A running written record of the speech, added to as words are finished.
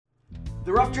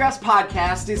The Rough Drafts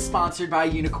podcast is sponsored by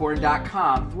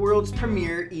Unicorn.com, the world's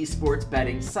premier esports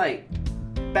betting site.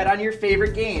 Bet on your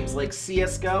favorite games like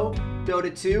CSGO,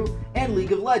 Dota 2, and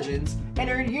League of Legends, and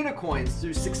earn Unicoins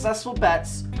through successful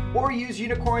bets, or use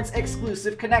Unicorn's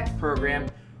exclusive Connect program,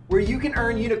 where you can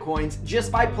earn Unicoins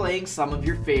just by playing some of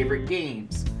your favorite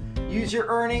games. Use your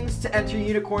earnings to enter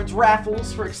Unicorn's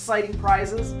raffles for exciting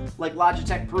prizes like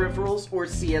Logitech peripherals or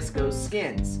CSGO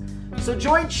skins. So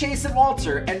join Chase and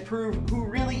Walter and prove who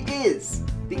really is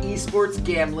the esports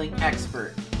gambling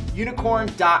expert.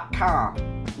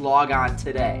 Unicorn.com. Log on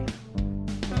today.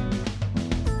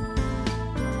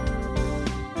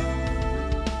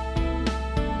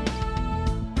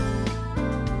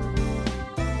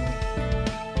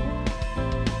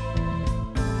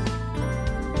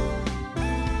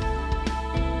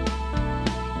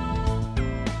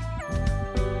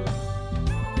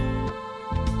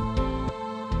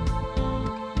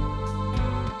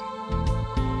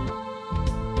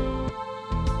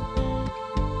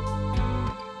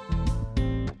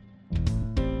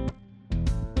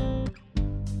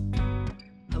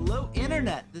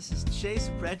 This is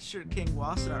Chase Redshirt King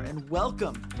Wassenaar, and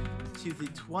welcome to the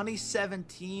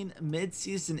 2017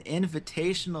 Midseason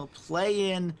Invitational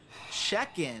Play-In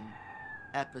Check-In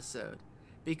episode.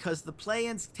 Because the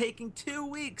play-in's taking 2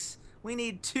 weeks. We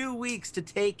need 2 weeks to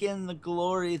take in the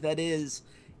glory that is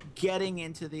getting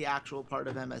into the actual part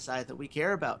of MSI that we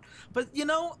care about. But, you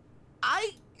know,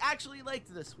 I actually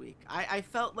liked this week. I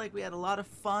felt like we had a lot of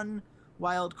fun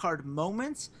wildcard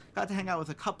moments. Got to hang out with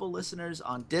a couple listeners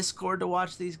on Discord to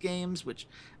watch these games, which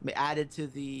added to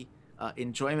the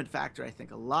enjoyment factor, I think,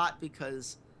 a lot,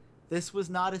 because this was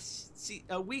not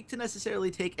a week to necessarily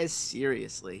take as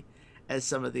seriously as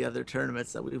some of the other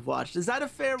tournaments that we've watched. Is that a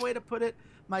fair way to put it,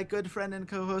 my good friend and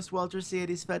co-host Walter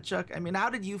C.A.D. Svetchuk? I mean, how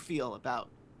did you feel about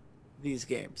these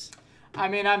games? I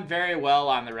mean, I'm very well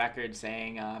on the record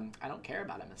saying I don't care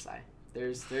about MSI.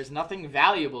 There's nothing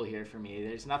valuable here for me.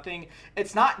 There's nothing.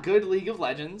 It's not good League of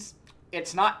Legends.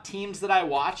 It's not teams that I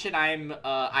watch and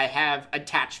I have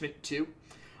attachment to.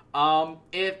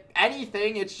 If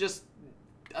anything, it's just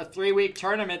a 3-week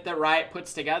tournament that Riot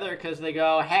puts together because they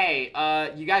go, hey,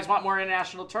 you guys want more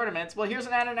international tournaments? Well, here's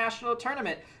an international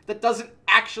tournament that doesn't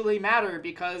actually matter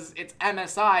because it's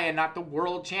MSI and not the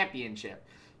World Championship.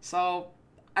 So,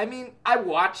 I mean, I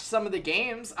watched some of the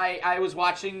games. I was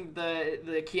watching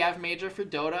the Kiev Major for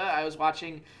Dota. I was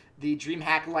watching the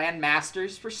DreamHack LAN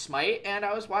Masters for Smite, and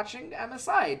I was watching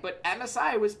MSI. But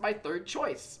MSI was my third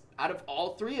choice out of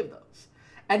all three of those.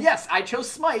 And yes, I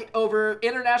chose Smite over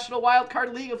International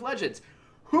Wildcard League of Legends.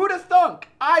 Who'da thunk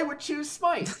I would choose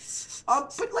Smite?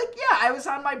 But like, yeah, I was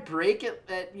on my break at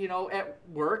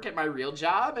work at my real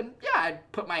job, and yeah,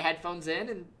 I'd put my headphones in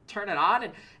and turn it on.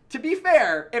 And to be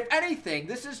fair, if anything,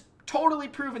 this is totally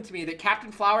proven to me that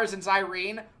Captain Flowers and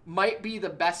Zyrene might be the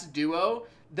best duo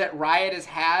that Riot has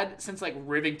had since like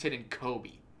Rivington and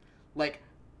Kobe. Like,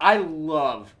 I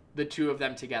love the two of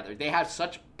them together. They have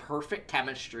such perfect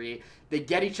chemistry. They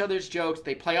get each other's jokes.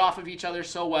 They play off of each other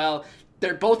so well.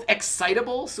 They're both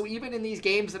excitable, so even in these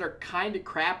games that are kind of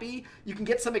crappy, you can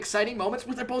get some exciting moments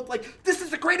where they're both like, this is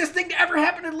the greatest thing to ever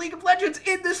happen in League of Legends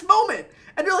in this moment.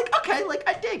 And you're like, okay, like,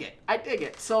 I dig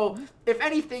it. So, if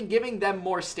anything, giving them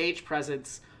more stage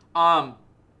presence,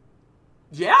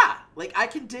 yeah, like, I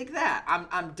can dig that.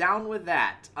 I'm down with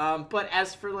that. But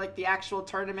as for, like, the actual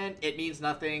tournament, it means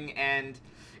nothing. And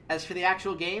as for the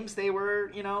actual games, they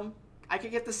were, I could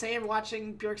get the same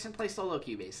watching Bjergsen play solo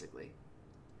queue, basically.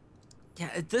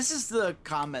 Yeah, this is the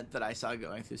comment that I saw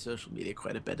going through social media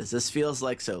quite a bit, is this feels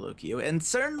like solo queue. And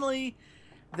certainly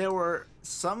there were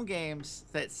some games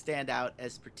that stand out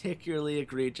as particularly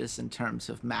egregious in terms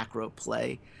of macro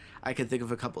play. I could think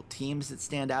of a couple teams that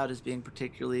stand out as being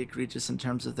particularly egregious in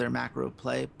terms of their macro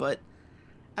play. But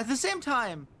at the same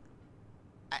time,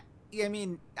 I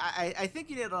think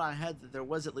you hit it on the head that there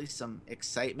was at least some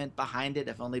excitement behind it,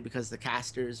 if only because the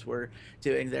casters were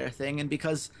doing their thing, and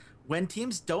because when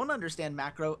teams don't understand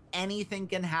macro, anything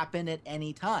can happen at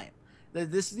any time.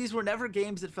 These were never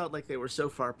games that felt like they were so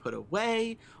far put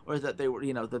away, or that they were,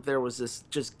 that there was this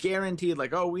just guaranteed,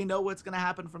 like, oh, we know what's going to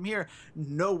happen from here.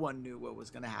 No one knew what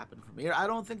was going to happen from here. I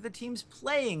don't think the teams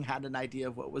playing had an idea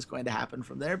of what was going to happen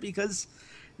from there because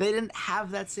they didn't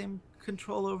have that same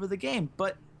control over the game.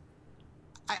 But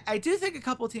I do think a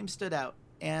couple teams stood out,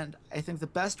 and I think the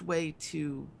best way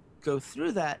to go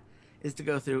through that is to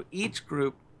go through each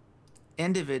group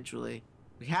individually.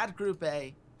 We had Group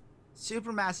A.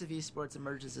 Supermassive Esports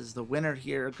emerges as the winner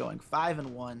here, going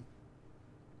 5-1.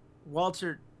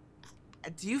 Walter,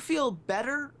 do you feel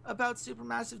better about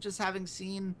Supermassive just having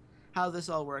seen how this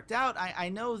all worked out? I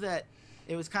know that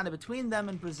it was kind of between them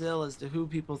and Brazil as to who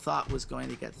people thought was going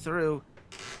to get through.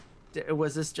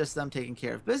 Was this just them taking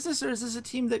care of business, or is this a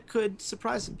team that could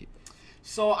surprise some people?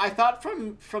 So I thought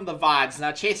from the VODs.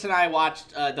 Now Chase and I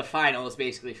watched the finals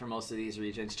basically for most of these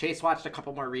regions. Chase watched a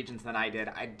couple more regions than I did.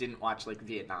 I didn't watch like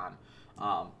Vietnam.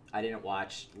 I didn't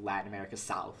watch Latin America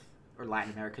South or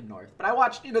Latin America North, but I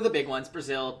watched the big ones: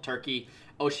 Brazil, Turkey,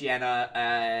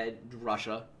 Oceania,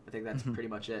 Russia. I think that's pretty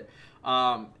much it.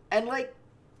 And like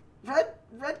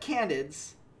Red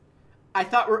Candids, I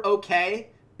thought were okay,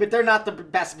 but they're not the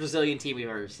best Brazilian team we've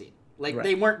ever seen. Like,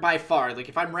 They weren't by far. Like,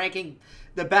 if I'm ranking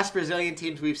the best Brazilian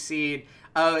teams we've seen,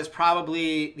 it's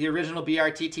probably the original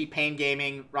BRTT Pain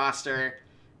Gaming roster,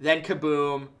 then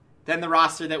Kaboom, then the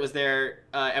roster that was there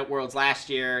at Worlds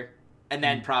last year, and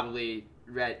then probably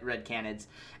Red Canids.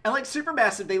 And, like,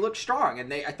 Supermassive, they look strong,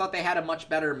 and I thought they had a much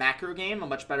better macro game, a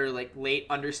much better, like, late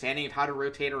understanding of how to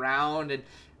rotate around, and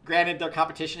granted, their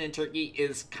competition in Turkey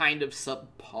is kind of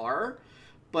subpar,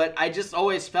 but I just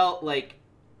always felt like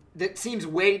it seems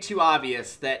way too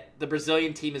obvious that the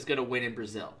Brazilian team is going to win in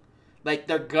Brazil. Like,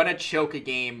 they're going to choke a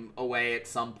game away at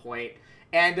some point.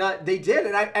 And they did.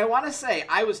 And I want to say,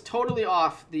 I was totally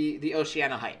off the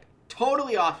Oceania hype.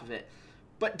 Totally off of it.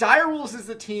 But Direwolves is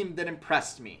the team that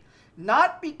impressed me.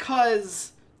 Not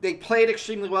because they played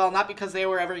extremely well, not because they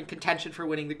were ever in contention for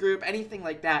winning the group, anything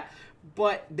like that.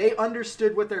 But they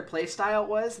understood what their play style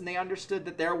was, and they understood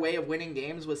that their way of winning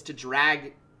games was to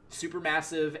drag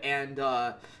Supermassive and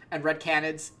Red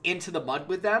Canids into the mud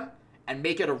with them and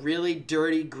make it a really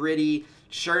dirty, gritty,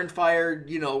 sure-and-fire,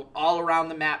 all around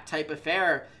the map type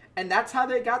affair. And that's how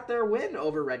they got their win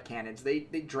over Red Canids.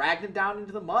 They dragged them down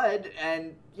into the mud,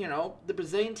 and the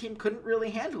Brazilian team couldn't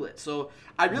really handle it. So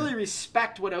I really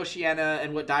respect what Oceania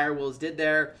and what Direwolves did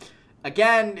there.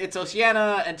 Again, it's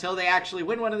Oceania. Until they actually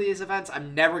win one of these events,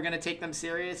 I'm never going to take them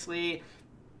seriously.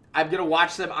 I'm going to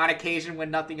watch them on occasion when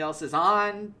nothing else is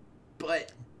on.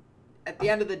 But at the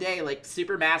end of the day, like,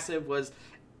 Supermassive was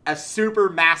a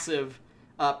supermassive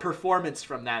performance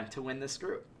from them to win this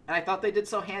group. And I thought they did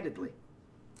so handedly.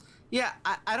 Yeah,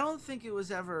 I don't think it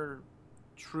was ever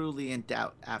truly in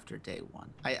doubt after day one.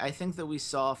 I think that we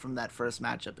saw from that first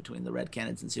matchup between the Red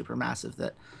Canids and Supermassive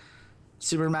that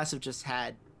Supermassive just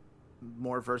had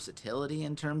more versatility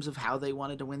in terms of how they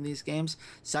wanted to win these games.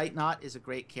 Zeitnot is a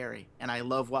great carry, and I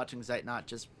love watching Zeitnot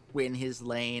just win his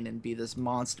lane and be this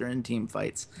monster in team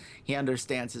fights. He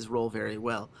understands his role very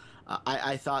well.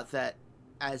 I thought that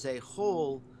as a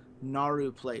whole,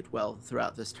 Naru played well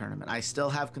throughout this tournament. I still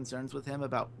have concerns with him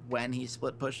about when he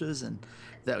split pushes and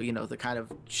that the kind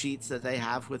of cheats that they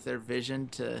have with their vision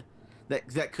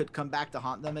that could come back to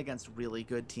haunt them against really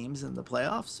good teams in the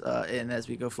playoffs and as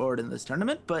we go forward in this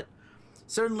tournament. But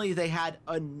certainly they had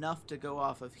enough to go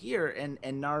off of here,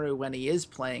 and Naru, when he is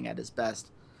playing at his best,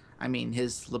 I mean,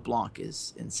 his LeBlanc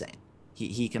is insane.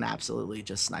 He can absolutely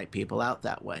just snipe people out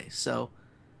that way. So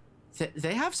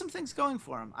they have some things going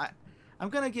for him. I'm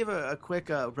going to give a quick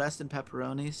rest in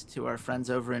pepperonis to our friends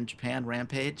over in Japan,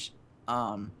 Rampage.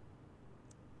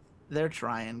 They're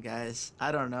trying, guys.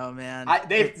 I don't know, man.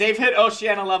 They've hit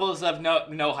Oceania levels of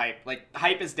no hype. Like,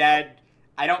 hype is dead.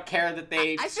 I don't care that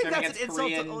they scrim against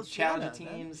Korean challenger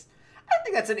teams. I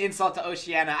think that's an insult to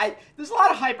Oceania. There's a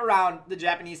lot of hype around the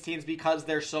Japanese teams because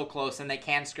they're so close and they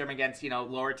can scrim against,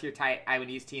 lower tier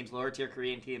Taiwanese teams, lower tier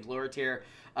Korean teams, lower tier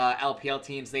LPL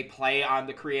teams. They play on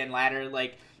the Korean ladder.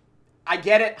 Like, I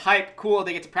get it. Hype, cool.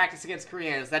 They get to practice against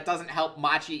Koreans. That doesn't help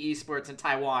Machi Esports in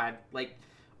Taiwan. Like,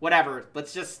 whatever.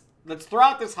 Let's throw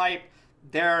out this hype.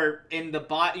 They're in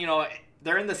the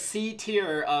they're in the C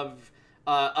tier of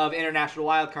international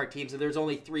wildcard teams, and there's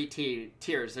only three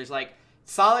tiers. There's like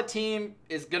solid team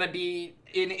is gonna be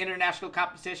in international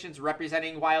competitions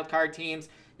representing wildcard teams.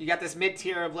 You got this mid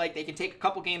tier of like they can take a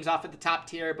couple games off at the top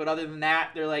tier, but other than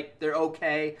that, they're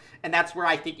okay. And that's where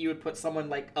I think you would put someone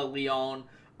like a Lyon.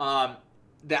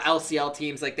 The LCL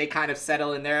teams, like, they kind of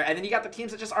settle in there. And then you got the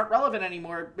teams that just aren't relevant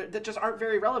anymore, that just aren't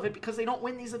very relevant because they don't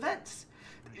win these events.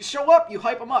 Show up, you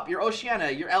hype them up. You're Oceania,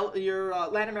 you're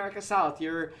Latin America South,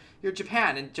 you're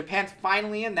Japan. And Japan's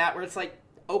finally in that where it's like,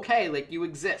 okay, like, you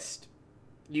exist.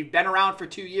 You've been around for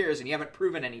 2 years and you haven't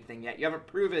proven anything yet. You haven't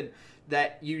proven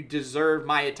that you deserve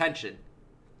my attention.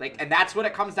 Like, and that's what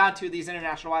it comes down to, these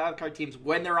international wildcard teams.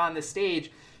 When they're on the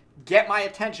stage, get my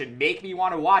attention. Make me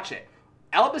want to watch it.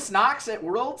 Elvis Knox at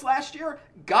Worlds last year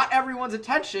got everyone's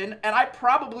attention, and I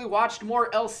probably watched more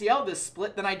LCL this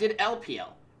split than I did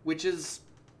LPL, which is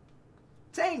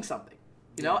saying something.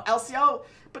 LCL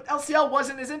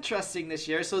wasn't as interesting this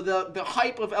year, so the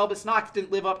hype of Elvis Knox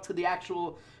didn't live up to the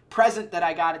actual present that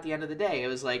I got at the end of the day. It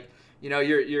was like, You know,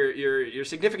 your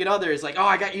significant other is like, oh,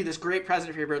 I got you this great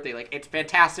present for your birthday. Like, it's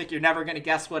fantastic. You're never gonna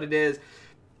guess what it is.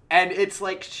 And it's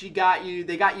like they got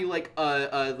you like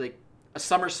a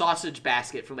summer sausage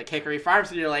basket from like Hickory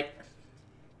Farms, and you're like,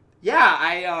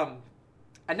 yeah,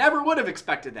 I never would have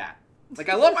expected that. Like,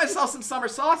 I love myself some summer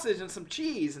sausage and some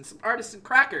cheese and some artisan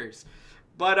crackers,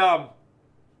 but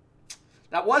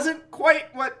that wasn't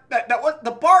quite what that was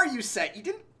the bar you set. You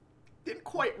didn't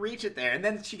quite reach it there. And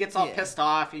then she gets all pissed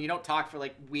off, and you don't talk for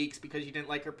like weeks because you didn't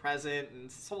like her present, and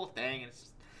it's this whole thing, and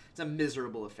it's a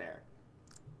miserable affair.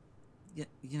 Yeah,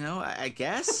 you know, I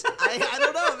guess I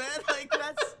don't know, man. Like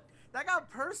that got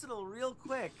personal real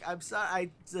quick. I'm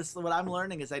sorry. What I'm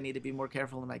learning is I need to be more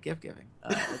careful in my gift giving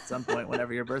at some point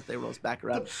whenever your birthday rolls back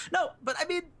around. No, but I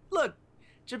mean, look,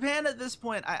 Japan at this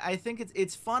point, I think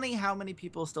it's funny how many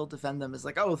people still defend them as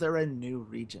like, oh, they're a new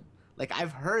region. Like,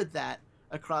 I've heard that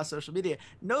across social media.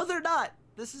 No, they're not.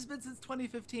 This has been since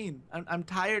 2015. I'm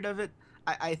tired of it.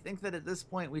 I think that at this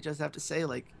point we just have to say,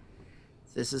 like,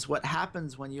 this is what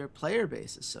happens when your player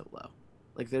base is so low.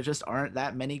 Like, there just aren't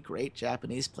that many great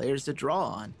Japanese players to draw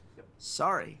on. Yep.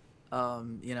 Sorry.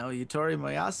 You know, Yutori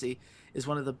Moyase is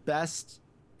one of the best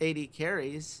AD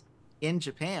carries in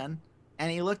Japan,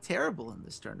 and he looked terrible in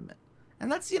this tournament.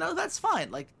 And that's, you know, that's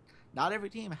fine. Like, not every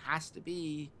team has to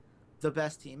be the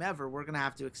best team ever. We're going to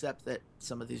have to accept that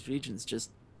some of these regions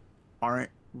just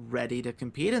aren't ready to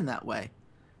compete in that way.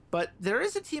 But there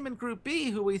is a team in Group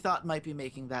B who we thought might be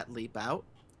making that leap out.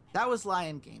 That was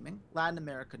Lion Gaming, Latin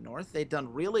America North. They'd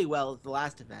done really well at the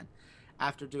last event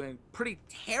after doing pretty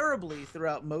terribly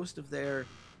throughout most of their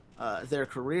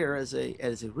career as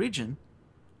a region.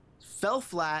 Fell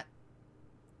flat,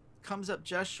 comes up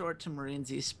just short to Marines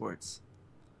Esports.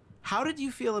 How did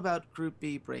you feel about Group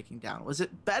B breaking down? Was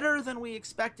it better than we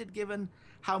expected, given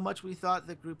how much we thought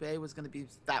that Group A was going to be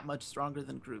that much stronger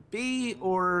than Group B,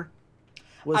 or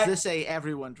was this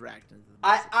everyone dragged into the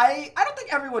I don't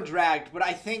think everyone dragged, but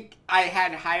I think I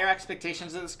had higher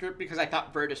expectations of this group because I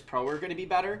thought Virtus Pro were going to be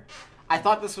better. I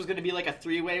thought this was going to be like a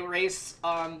three-way race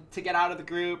to get out of the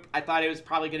group. I thought it was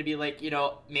probably going to be like, you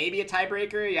know, maybe a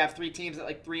tiebreaker. You have three teams at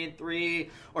like 3-3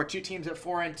 or two teams at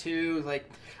 4-2. Like,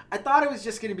 I thought it was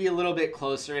just going to be a little bit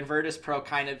closer, and Virtus Pro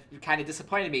kind of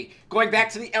disappointed me. Going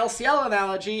back to the LCL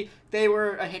analogy, they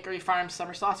were a Hickory Farms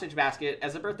summer sausage basket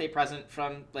as a birthday present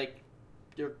from like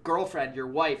your girlfriend, your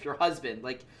wife, your husband.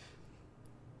 Like,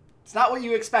 it's not what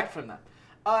you expect from them.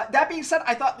 That being said,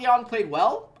 I thought Leon played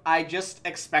well. I just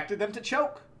expected them to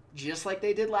choke, just like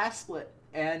they did last split,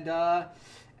 and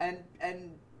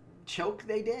choke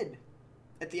they did.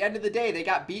 At the end of the day, they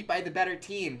got beat by the better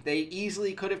team. They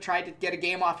easily could have tried to get a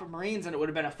game off of Marines, and it would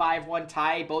have been a 5-1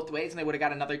 tie both ways, and they would have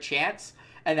got another chance.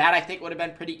 And that, I think, would have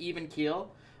been pretty even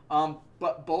keel.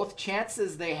 But both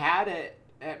chances they had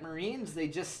at Marines, they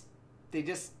just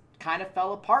kind of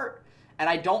fell apart. And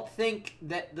I don't think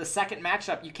that the second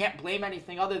matchup, you can't blame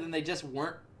anything other than they just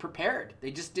weren't prepared.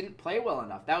 They just didn't play well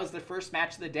enough. That was the first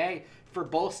match of the day for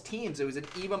both teams. It was an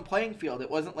even playing field. It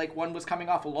wasn't like one was coming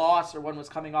off a loss or one was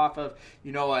coming off of,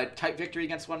 you know, a tight victory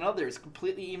against one another. It's a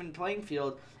completely even playing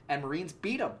field, and Marines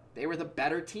beat them. They were the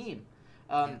better team.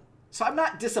 So I'm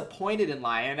not disappointed in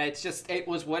Lion. It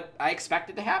was what I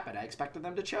expected to happen. I expected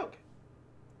them to choke.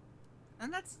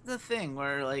 And that's the thing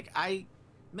where, like, I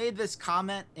made this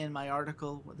comment in my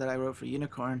article that I wrote for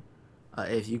Unicorn.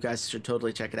 If you guys should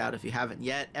totally check it out if you haven't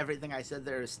yet. Everything I said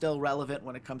there is still relevant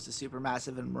when it comes to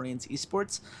Supermassive and Marines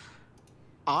esports.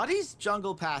 Audie's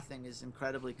jungle pathing is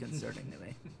incredibly concerning to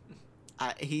me.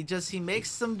 He makes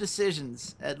some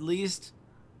decisions at least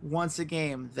once a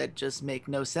game that just make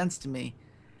no sense to me.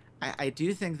 I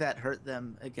do think that hurt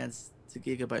them against the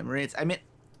Gigabyte Marines. I mean,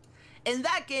 in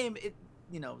that game,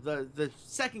 the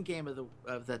second game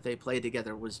that they played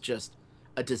together was just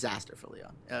a disaster for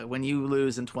Leon. When you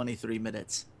lose in 23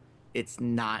 minutes, it's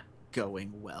not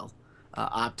going well.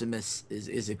 Optimus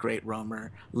is a great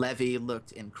roamer. Levy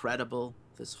looked incredible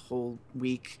this whole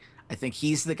week. I think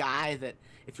he's the guy that,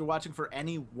 if you're watching for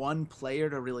any one player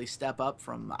to really step up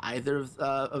from either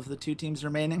of the two teams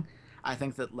remaining, I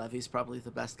think that Levy's probably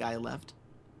the best guy left.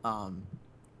 I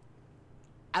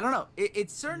don't know.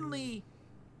 It's certainly...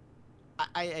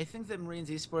 I think that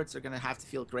Marines esports are going to have to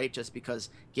feel great just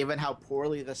because, given how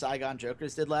poorly the Saigon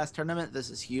Jokers did last tournament, this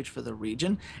is huge for the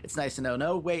region. It's nice to know,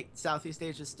 no, wait, Southeast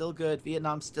Asia's still good,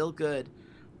 Vietnam's still good.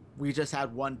 We just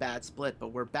had one bad split, but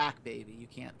we're back, baby. You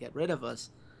can't get rid of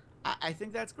us. I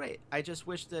think that's great. I just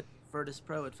wish that Virtus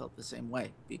Pro had felt the same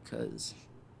way, because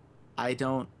I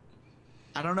don't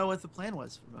know what the plan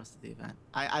was for most of the event.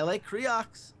 I like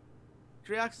Creox.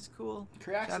 Creox is cool.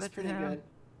 Creox is pretty good.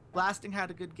 Blasting had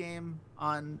a good game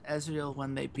on Ezreal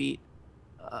when they beat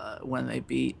when they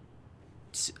beat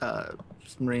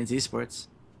Marines Esports.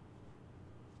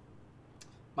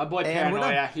 My boy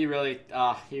Paranoia, he really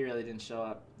didn't show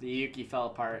up. The Yuki fell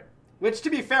apart. Which, to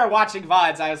be fair, watching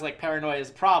VODs, I was like, Paranoia is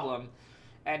a problem,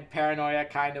 and Paranoia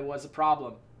kind of was a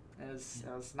problem. It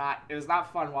was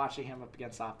not fun watching him up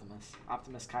against Optimus.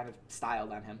 Optimus kind of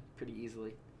styled on him pretty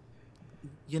easily.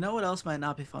 You know what else might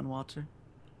not be fun, Walter?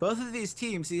 Both of these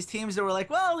teams that were like,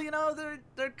 well,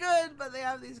 they're good, but they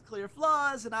have these clear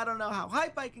flaws, and I don't know how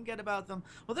hype I can get about them.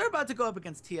 Well, they're about to go up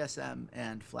against TSM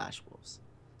and Flash Wolves.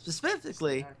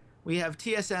 Specifically, we have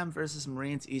TSM versus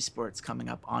Marines Esports coming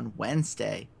up on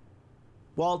Wednesday.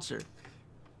 Walter,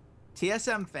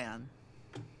 TSM fan,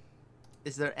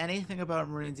 is there anything about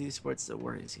Marines Esports that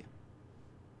worries you?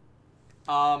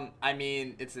 I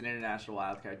mean, it's an international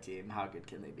wildcard team. How good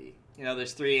can they be?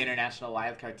 There's 3 international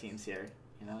wildcard teams here.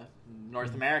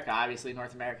 North America, obviously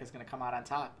North America is going to come out on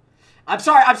top. I'm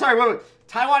sorry, wait.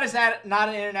 Taiwan is not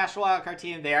an international wildcard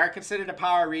team. They are considered a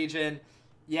power region.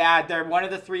 Yeah, they're one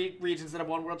of the 3 regions that have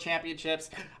won world championships.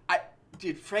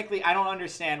 Frankly, I don't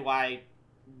understand why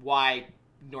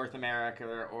North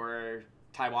America or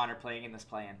Taiwan are playing in this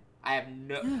play-in. I have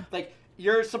no...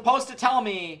 You're trying to tell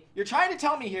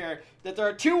me here that there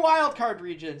are 2 wildcard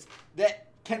regions that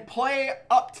can play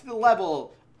up to the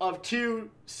level of 2,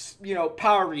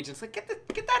 power regions. Get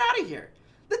that out of here.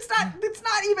 That's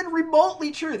not even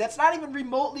remotely true. That's not even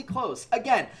remotely close.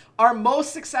 Again, our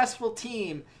most successful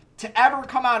team to ever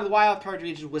come out of the wildcard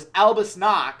region was Albus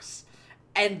Nox,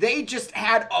 and they just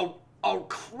had a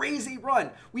crazy run.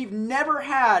 We've never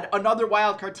had another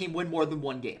wildcard team win more than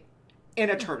 1 game in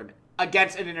a tournament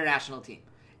against an international team.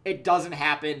 It doesn't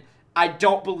happen. I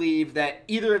don't believe that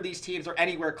either of these teams are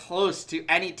anywhere close to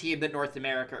any team that North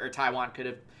America or Taiwan could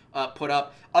have put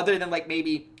up, other than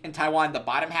maybe in Taiwan, the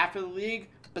bottom half of the league.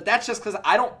 But that's just because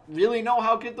I don't really know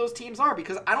how good those teams are,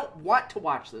 because I don't want to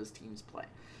watch those teams play.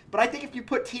 But I think if you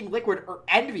put Team Liquid or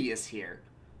Envious here,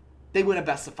 they win a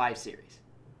best-of-5 series.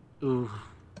 Ooh.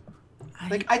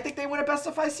 I think they win a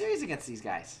best-of-5 series against these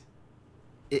guys.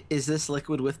 Is this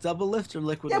Liquid with double lift or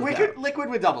Liquid without? Yeah, Liquid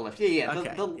with double lift. Yeah.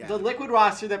 Okay, The Liquid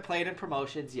roster that played in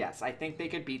promotions, yes. I think they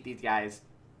could beat these guys,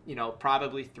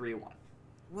 probably 3-1.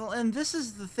 Well, and this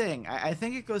is the thing. I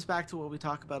think it goes back to what we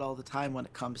talk about all the time when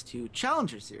it comes to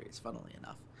Challenger Series, funnily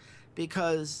enough.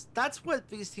 Because that's what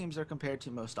these teams are compared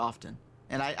to most often.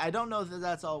 And I don't know that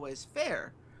that's always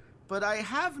fair. But I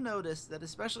have noticed that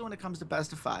especially when it comes to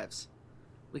best-of-5s,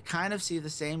 we kind of see the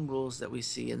same rules that we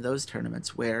see in those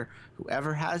tournaments, where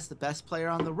whoever has the best player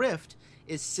on the Rift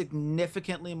is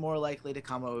significantly more likely to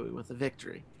come away with a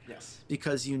victory. Yes.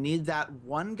 Because you need that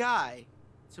one guy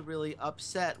to really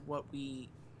upset what we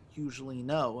usually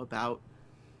know about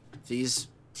these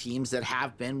teams that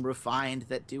have been refined,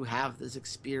 that do have this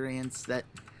experience, that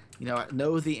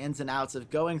know the ins and outs of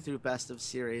going through best of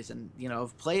series, and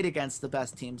have played against the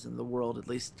best teams in the world, at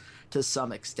least to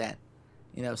some extent.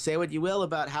 Say what you will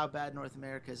about how bad North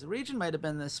America as a region might have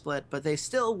been this split, but they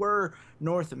still were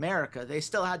North America. They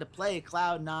still had to play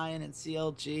Cloud9 and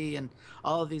CLG and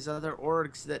all of these other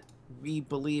orgs that we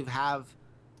believe have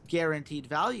guaranteed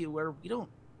value, where we don't.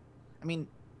 I mean,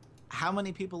 how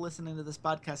many people listening to this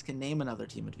podcast can name another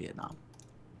team in Vietnam?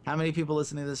 How many people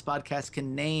listening to this podcast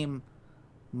can name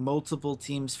multiple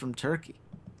teams from Turkey?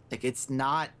 It's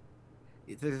not.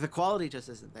 The quality just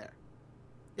isn't there.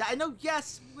 Yeah, I know.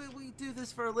 Yes, we do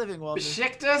this for a living, Walter.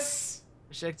 Besiktas.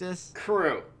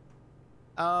 Crew.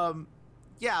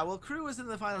 Yeah, well, Crew was in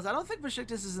the finals. I don't think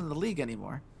Besiktas is in the league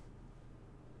anymore.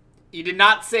 You did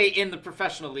not say in the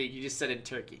professional league. You just said in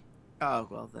Turkey. Oh,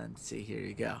 well then, see, here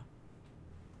you go.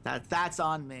 That's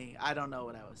on me. I don't know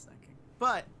what I was thinking.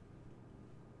 But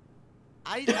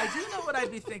I do know what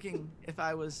I'd be thinking if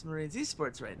I was Marines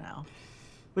Esports right now,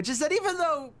 which is that even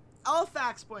though all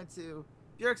facts point to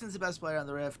Bjergsen's the best player on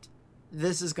the Rift,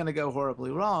 this is going to go horribly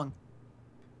wrong,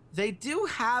 they do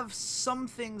have some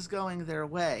things going their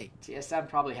way. TSM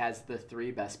probably has the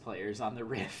 3 best players on the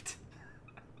Rift.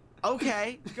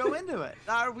 Okay, go into it.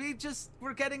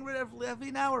 We're getting rid of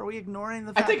Levy now, or are we ignoring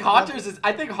the fact I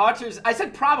think Haunters, I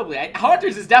said probably.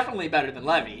 Haunters is definitely better than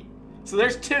Levy. So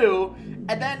there's 2.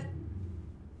 And then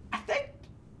I think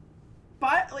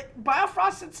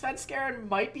Biofrost and Svenskeren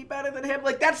might be better than him.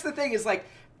 That's the thing, is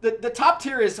the top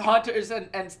tier is Haunters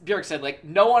and Bjergsen.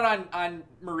 No one on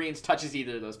Marines touches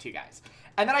either of those 2 guys.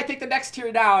 And then I think the next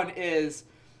tier down is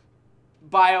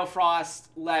Biofrost,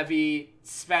 Levy,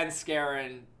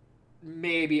 Svenskeren,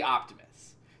 maybe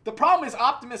Optimus. The problem is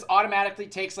Optimus automatically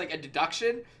takes a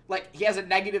deduction. He has a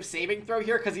negative saving throw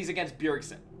here because he's against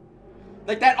Bjergsen.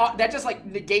 That just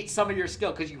negates some of your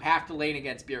skill because you have to lane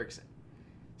against Bjergsen.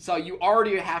 So you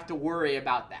already have to worry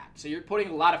about that. So you're putting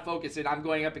a lot of focus in. I'm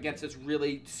going up against this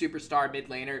really superstar mid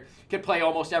laner. Can play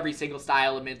almost every single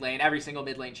style of mid lane, every single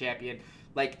mid lane champion.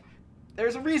 Like,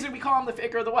 there's a reason we call him the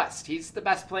Faker of the West. He's the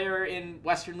best player in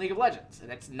Western League of Legends.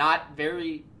 And it's not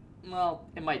very, well,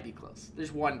 it might be close.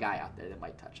 There's one guy out there that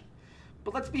might touch him.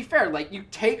 But let's be fair. Like, you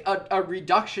take a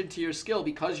reduction to your skill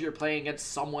because you're playing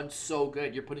against someone so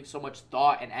good. You're putting so much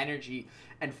thought and energy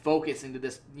and focus into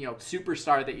this,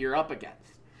 superstar that you're up against.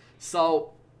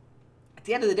 So, at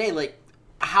the end of the day, like,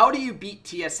 how do you beat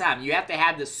TSM? You have to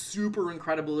have this super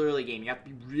incredible early game. You have to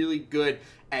be really good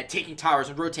at taking towers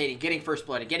and rotating, getting first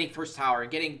blood and getting first tower and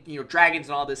getting, dragons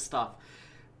and all this stuff.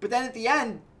 But then at the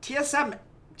end, TSM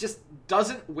just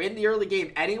doesn't win the early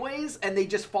game anyways, and they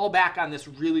just fall back on this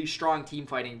really strong team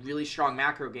fighting, really strong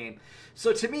macro game.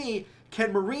 So to me,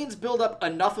 can Marines build up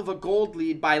enough of a gold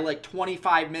lead by like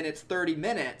 25 minutes, 30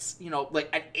 minutes, like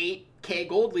an 8K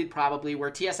gold lead probably,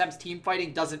 where TSM's team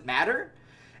fighting doesn't matter?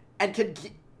 And can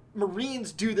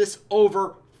Marines do this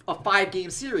over a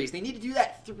 5-game series? They need to do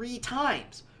that 3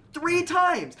 times. 3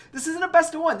 times! This isn't a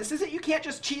best of 1. This isn't, you can't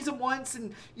just cheese them once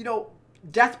and,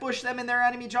 death bush them in their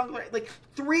enemy jungler. Like,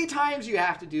 3 times you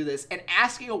have to do this, and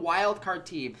asking a wildcard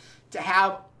team to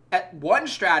have at 1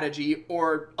 strategy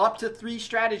or up to 3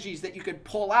 strategies that you could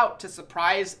pull out to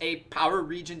surprise a power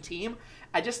region team,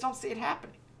 I just don't see it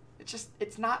happening.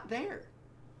 It's not there.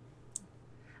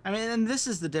 I mean, and this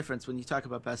is the difference when you talk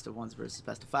about best of 1s versus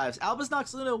best of 5s. Albus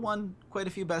Nox Luna won quite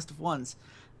a few best of 1s.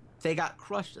 They got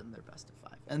crushed in their best of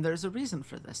 5. And there's a reason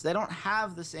for this. They don't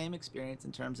have the same experience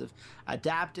in terms of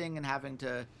adapting and having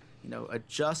to,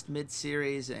 adjust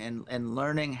mid-series and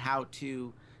learning how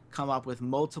to come up with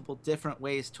multiple different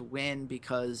ways to win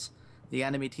because the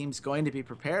enemy team's going to be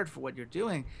prepared for what you're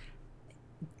doing.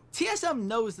 TSM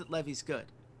knows that Levy's good.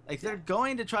 Like, they're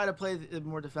going to try to play the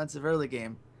more defensive early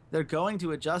game. They're going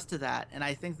to adjust to that, and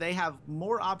I think they have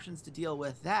more options to deal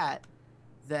with that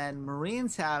than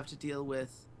Marines have to deal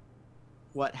with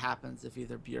what happens if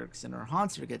either Bjergsen or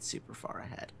Hanser gets super far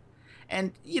ahead.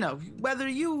 And, whether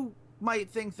you might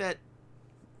think that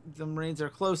the Marines are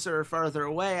closer or farther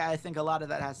away, I think a lot of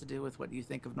that has to do with what you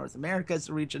think of North America as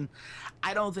a region.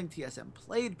 I don't think TSM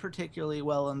played particularly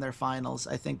well in their finals.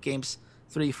 I think games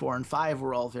 3, 4, and 5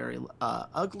 were all very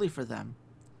ugly for them.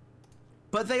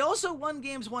 But they also won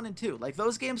games 1 and 2. Like,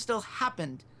 those games still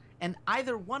happened, and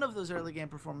either one of those early game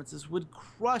performances would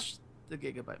crush the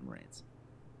Gigabyte Marines.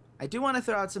 I do want to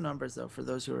throw out some numbers, though, for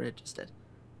those who are interested.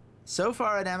 So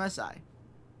far at MSI,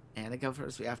 and of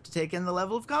course we have to take in the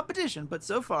level of competition, but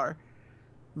so far,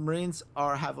 Marines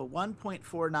have a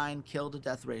 1.49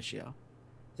 kill-to-death ratio.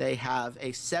 They have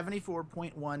a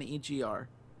 74.1 EGR,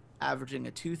 averaging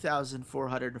a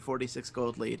 2,446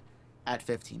 gold lead at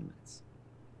 15 minutes.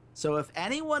 So if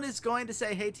anyone is going to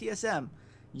say, hey, TSM,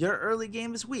 your early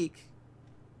game is weak,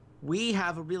 we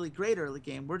have a really great early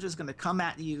game. We're just going to come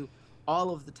at you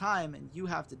all of the time, and you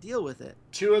have to deal with it.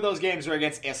 2 of those games were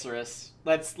against Isurus.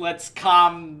 Let's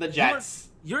calm the Jets.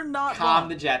 You're not calm wrong.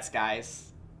 the Jets,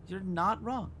 guys. You're not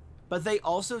wrong. But they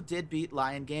also did beat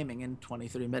Lion Gaming in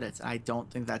 23 minutes. I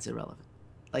don't think that's irrelevant.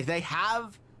 Like, they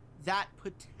have that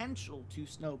potential to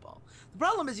snowball. The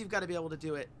problem is you've got to be able to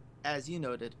do it, as you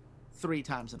noted, 3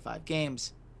 times in 5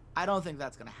 games. I don't think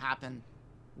that's going to happen.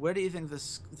 Where do you think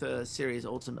the series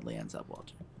ultimately ends up,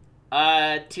 Walter?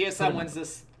 TSM wins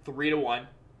this 3-1.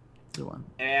 2-1.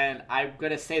 And I'm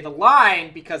going to say the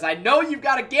line because I know you've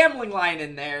got a gambling line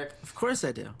in there. Of course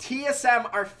I do.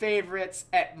 TSM are favorites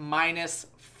at minus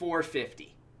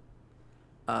 450.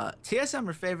 TSM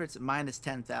are favorites at minus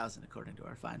 10,000, according to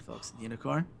our fine folks at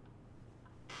Unicorn.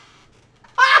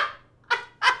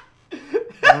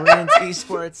 Marines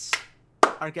Esports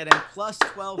are getting plus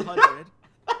 1,200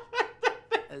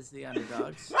 as the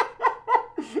underdogs.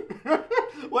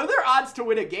 What are their odds to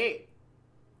win a game?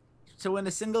 To win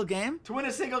a single game? To win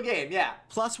a single game, yeah.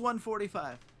 Plus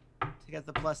 145 to get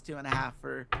the plus 2.5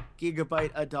 for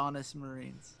Gigabyte Adonis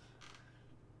Marines.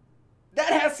 That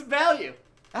has some value.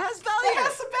 That has value. That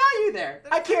has some value there.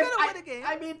 Win a game.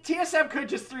 I mean, TSM could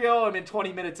just 3-0 them in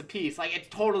 20 minutes apiece. Like, it's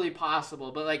totally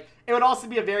possible. But, like, it would also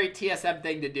be a very TSM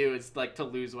thing to do is, like, to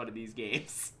lose one of these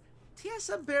games.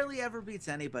 TSM barely ever beats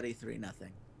anybody 3-0.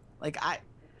 Like,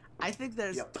 I think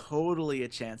there's totally a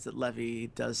chance that Levy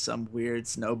does some weird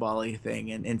snowball-y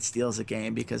thing and steals a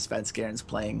game because Svenskaren's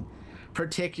playing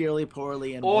particularly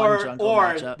poorly in one jungle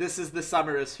matchup. Or this is the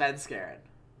summer of Svenskaren.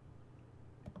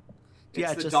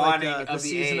 Yeah, the just dawning like the of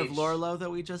season age of Lorlo that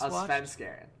we just watched.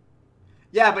 Svenskaren.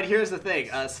 Yeah, but here's the thing.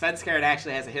 Svenskaren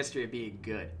actually has a history of being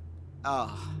good.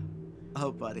 Oh,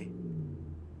 buddy.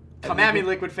 Come at me,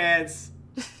 Liquid fans.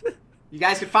 You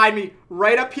guys can find me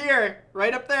right up here,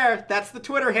 right up there. That's the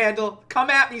Twitter handle. Come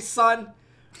at me, son.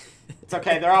 It's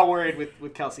okay. They're all worried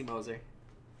with Kelsey Moser.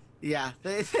 Yeah,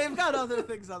 they've got other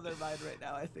things on their mind right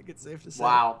now. I think it's safe to say.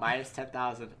 Wow, minus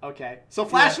 10,000. Okay, so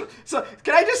So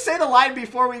can I just say the line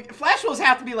before we? Flash Wolves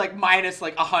have to be like minus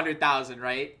like 100,000,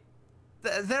 right?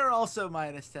 They're also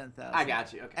minus 10,000. I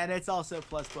got you. Okay. And it's also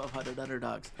plus 1,200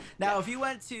 underdogs. Now, if you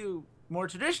went to more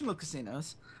traditional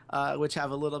casinos, which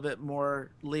have a little bit more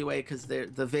leeway because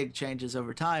the vig changes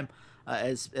over time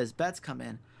as bets come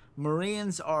in,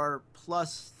 Marines are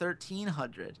plus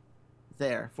 1,300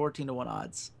 there, 14-1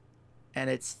 odds. And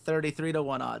it's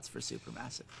 33-1 odds for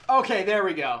Supermassive. Okay, there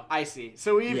we go. I see.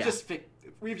 So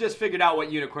we've just figured out what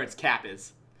Unicorn's cap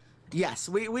is. Yes,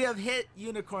 we have hit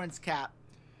Unicorn's cap.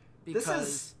 This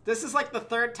is like the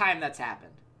third time that's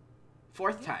happened.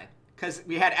 Fourth time, because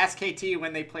we had SKT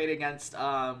when they played against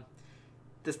Saigon.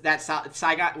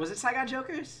 Was it Saigon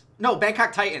Jokers? No,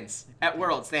 Bangkok Titans at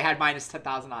Worlds. They had minus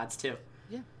 10,000 odds too.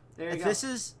 Yeah, there you go. This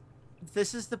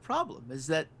is the problem. Is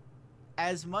that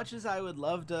as much as I would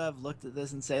love to have looked at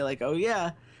this and say like, oh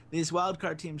yeah, these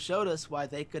wildcard teams showed us why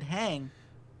they could hang.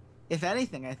 If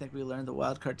anything, I think we learned the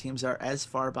wildcard teams are as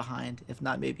far behind, if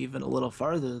not maybe even a little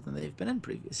farther than they've been in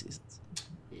previous seasons.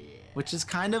 Yeah. Which is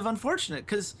kind of unfortunate,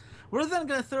 because we're then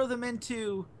going to throw them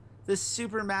into this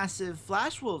supermassive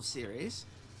Flash Wolves series.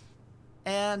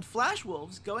 And Flash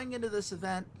Wolves, going into this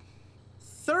event,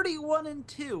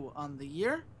 31-2 on the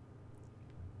year.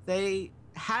 They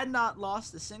had not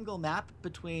lost a single map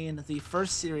between the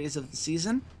first series of the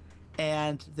season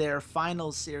and their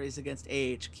finals series against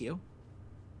AHQ.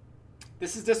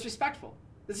 This is disrespectful.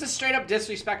 This is straight up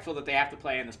disrespectful that they have to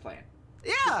play in this play-in.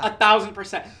 Yeah.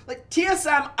 1,000%. Like,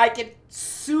 TSM, I can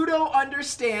pseudo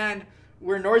understand.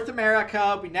 We're North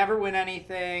America. We never win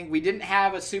anything. We didn't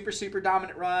have a super, super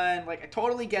dominant run. Like, I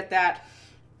totally get that.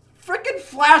 Frickin'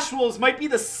 Flash Wolves might be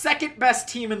the second best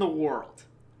team in the world.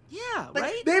 Yeah, like,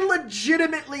 right? They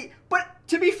legitimately... But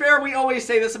to be fair, we always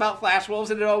say this about Flash Wolves,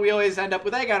 and we always end up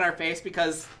with egg on our face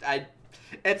because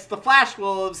it's the Flash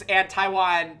Wolves, and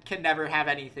Taiwan can never have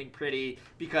anything pretty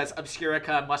because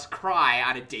Obscurica must cry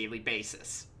on a daily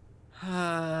basis.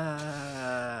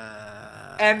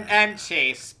 and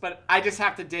Chase, but I just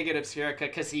have to dig at Obscurica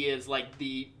because he is like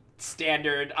the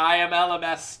standard I am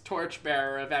LMS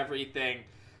torchbearer of everything.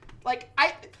 Like,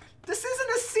 this isn't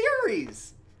a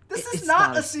series. It's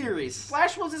not a series.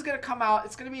 Flash Wolves is going to come out.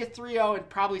 It's going to be a 3-0 and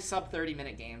probably sub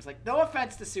 30-minute games. Like, no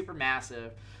offense to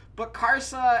Supermassive, but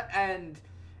Karsa and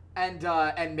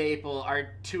Maple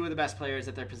are two of the best players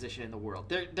at their position in the world.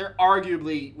 They're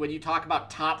arguably, when you talk about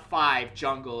top 5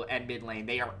 jungle and mid lane,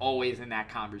 they are always in that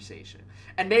conversation.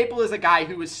 And Maple is a guy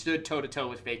who has stood toe-to-toe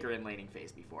with Faker in laning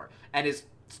phase before and has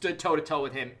stood toe-to-toe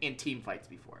with him in team fights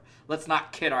before. Let's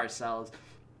not kid ourselves.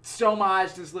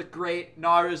 Stomaj does look great.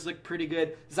 Naru's look pretty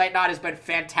good. Zeitnot has been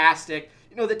fantastic.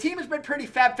 You know, the team has been pretty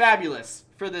fabulous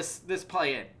for this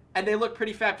play-in. And they look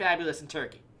pretty fabulous in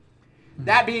Turkey. Mm-hmm.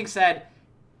 That being said,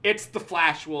 it's the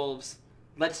Flash Wolves.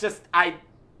 Let's just,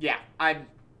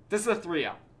 this is a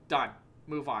 3-0. Done.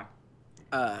 Move on.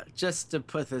 Just to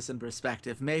put this in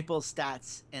perspective, Maple's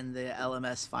stats in the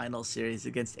LMS final series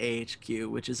against AHQ,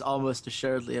 which is almost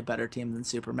assuredly a better team than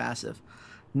Supermassive.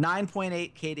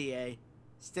 9.8 KDA,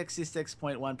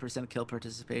 66.1% kill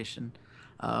participation,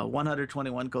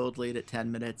 121 gold lead at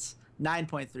 10 minutes,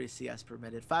 9.3 CS per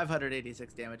minute,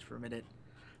 586 damage per minute,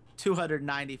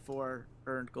 294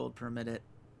 earned gold per minute,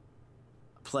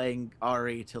 playing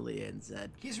Ari, Talia, and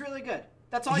Zed. He's really good.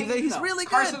 That's all you need to know. He's really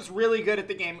good. Karsa's really good at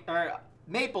the game, or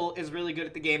Maple is really good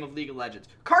at the game of League of Legends.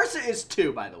 Karsa is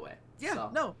too, by the way. Yeah, so.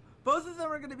 No. Both of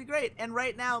them are going to be great. And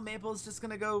right now, Maple's just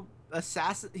going to go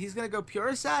assassin. He's going to go pure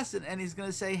assassin, and he's going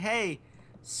to say, hey,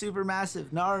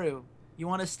 Supermassive, Naru, you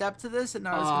want to step to this? And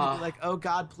Naru's going to be like, oh,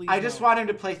 God, please. I just want him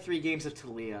to play 3 games of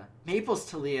Talia. Maple's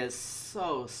Talia is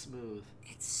so smooth.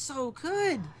 It's so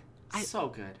good. So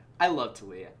good. I love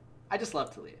Talia. I just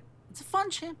love Talia. It's a fun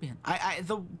champion.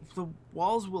 The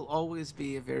walls will always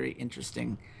be a very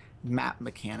interesting map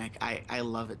mechanic. I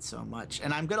love it so much.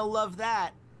 And I'm going to love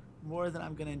that more than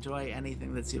I'm going to enjoy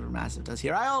anything that Supermassive does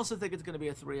here. I also think it's going to be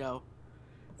a 3-0.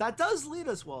 That does lead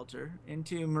us, Walter,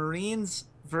 into Marines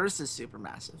versus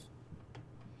Supermassive.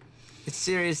 It's a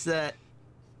series that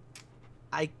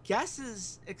I guess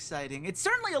is exciting. It's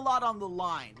certainly a lot on the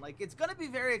line. Like, it's going to be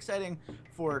very exciting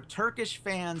for Turkish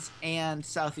fans and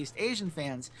Southeast Asian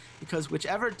fans because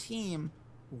whichever team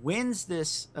wins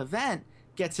this event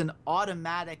gets an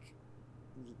automatic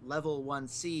level 1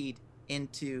 seed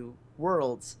into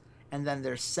Worlds. and then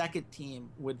their second team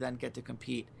would then get to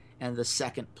compete and the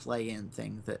second play-in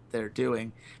thing that they're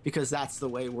doing, because that's the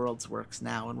way Worlds works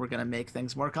now, and we're going to make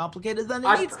things more complicated than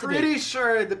it needs to be. I'm pretty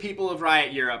sure the people of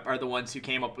Riot Europe are the ones who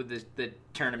came up with the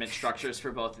tournament structures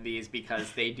for both of these,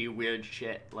 because they do weird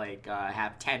shit, like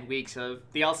have 10 weeks of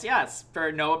the LCS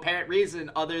for no apparent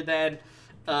reason other than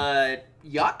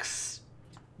yucks,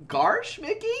 Garsh,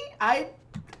 Mickey?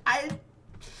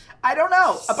 I don't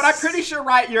know, but I'm pretty sure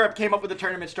Riot Europe came up with a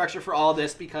tournament structure for all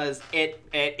this, because it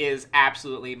is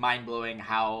absolutely mind-blowing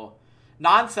how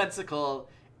nonsensical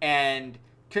and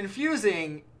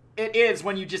confusing it is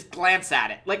when you just glance at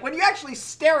it. Like, when you actually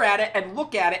stare at it and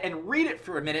look at it and read it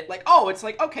for a minute, like, oh, it's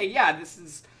like, okay, yeah, this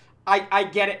is, I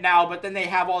get it now, but then they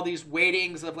have all these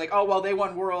weightings of like, oh, well, they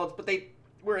won Worlds, but they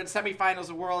were in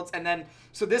semifinals of Worlds, and then,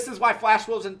 so this is why Flash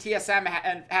Wolves and TSM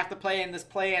have to play in this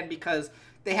play-in, because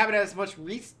they haven't had as much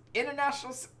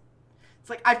international. It's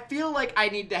like, I feel like I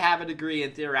need to have a degree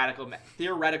in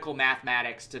theoretical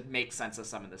mathematics to make sense of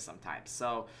some of this sometimes.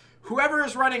 So whoever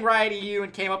is running Riot EU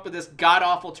and came up with this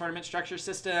god-awful tournament structure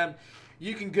system,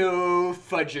 you can go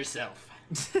fudge yourself.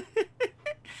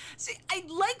 See, I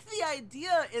like the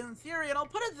idea in theory, and I'll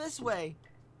put it this way.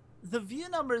 The view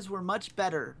numbers were much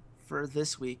better for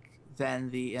this week than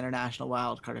the international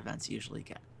wildcard events usually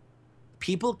get.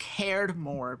 People cared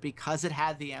more because it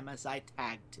had the MSI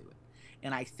tag to it.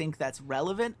 And I think that's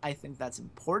relevant. I think that's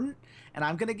important. And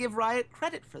I'm going to give Riot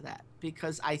credit for that,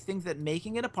 because I think that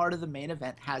making it a part of the main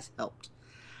event has helped.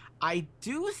 I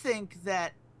do think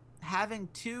that having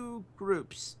two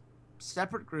groups,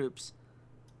 separate groups,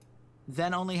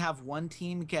 then only have one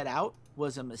team get out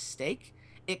was a mistake.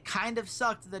 It kind of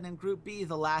sucked that in Group B,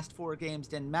 the last 4 games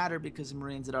didn't matter because the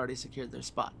Marines had already secured their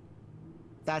spot.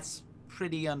 That's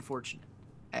pretty unfortunate.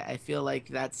 I feel like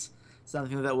that's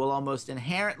something that will almost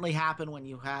inherently happen when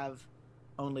you have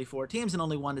only 4 teams and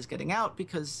only one is getting out,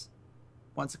 because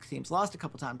once a team's lost a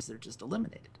couple times, they're just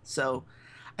eliminated. So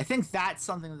I think that's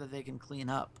something that they can clean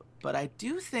up. But I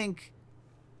do think,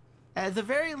 at the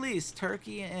very least,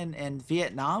 Turkey and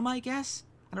Vietnam, I guess.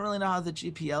 I don't really know how the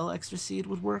GPL extra seed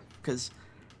would work, because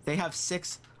they have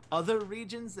 6 other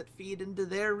regions that feed into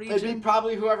their region. It'd be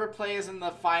probably whoever plays in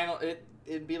the final.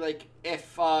 It'd be like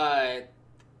if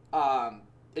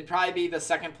it'd probably be the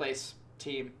second place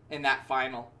team in that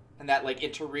final, in that like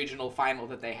interregional final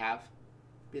that they have.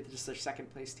 Be just their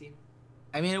second place team.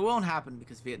 I mean, it won't happen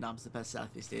because Vietnam's the best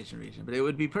Southeast Asian region, but it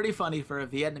would be pretty funny for a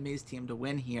Vietnamese team to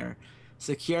win here,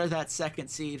 secure that second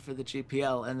seed for the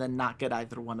GPL, and then not get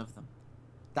either one of them.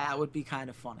 That would be kind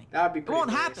of funny. That would be pretty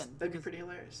hilarious. It won't happen. That'd be pretty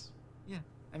hilarious. Yeah.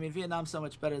 I mean, Vietnam's so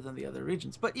much better than the other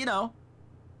regions. But, you know,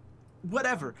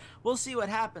 whatever. We'll see what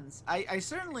happens. I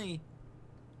certainly...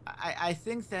 I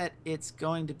think that it's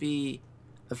going to be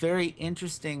a very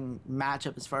interesting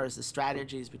matchup as far as the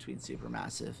strategies between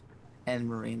Supermassive and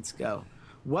Marines go.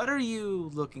 What are you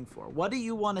looking for? What do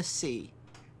you want to see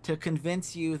to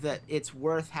convince you that it's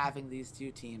worth having these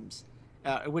two teams,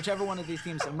 whichever one of these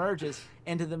teams emerges,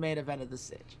 into the main event of the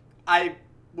stage? I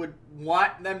would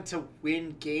want them to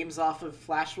win games off of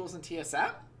Flash Wolves and TSM.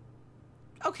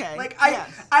 Okay. Like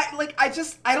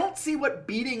yes. I don't see what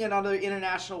beating another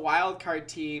international wildcard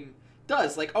team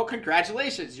does. Like, oh,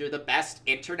 congratulations, you're the best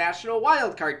international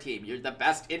wildcard team. You're the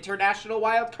best international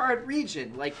wildcard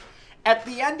region. Like, at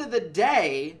the end of the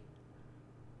day,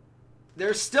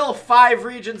 there's still 5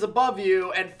 regions above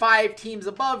you and 5 teams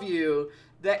above you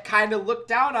that kind of look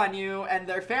down on you, and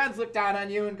their fans look down on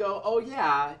you and go, oh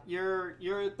yeah, you're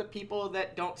the people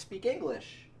that don't speak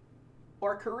English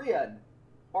or Korean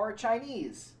or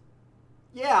Chinese.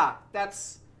 Yeah,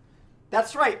 that's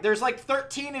right. There's like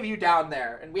 13 of you down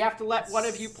there, and we have to let one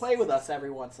of you play with us every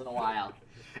once in a while.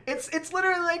 It's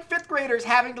literally like 5th graders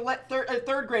having to let a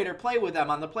 3rd grader play with them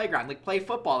on the playground, like play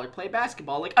football or play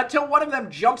basketball. Like, until one of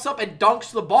them jumps up and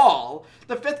dunks the ball,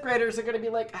 the 5th graders are going to be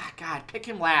like, ah, God, pick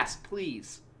him last,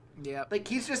 please. Yeah. Like,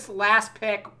 he's just the last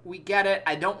pick. We get it.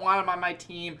 I don't want him on my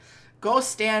team. Go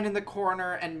stand in the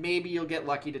corner, and maybe you'll get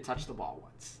lucky to touch the ball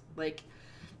once. Like,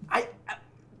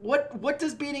 what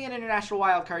does beating an international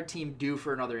wildcard team do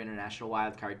for another international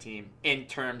wildcard team in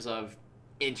terms of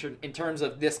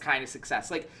this kind of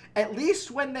success? Like, at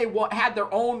least when they had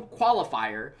their own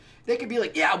qualifier, they could be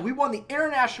like, yeah, we won the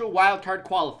international wildcard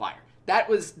qualifier. That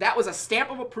was a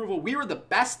stamp of approval. We were the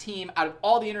best team out of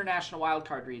all the international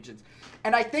wildcard regions.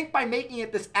 And I think by making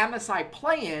it this MSI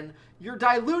play-in, you're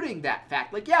diluting that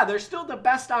fact. Like, yeah, they're still the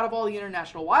best out of all the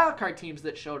international wildcard teams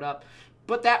that showed up,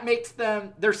 but that makes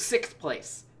them their 6th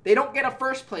place. They don't get a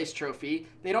 1st place trophy.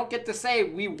 They don't get to say,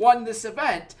 we won this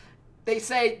event. they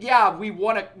say, yeah,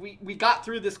 we got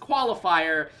through this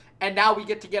qualifier, and now we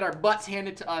get to get our butts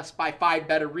handed to us by 5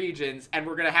 better regions, and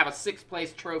we're going to have a 6th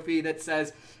place trophy that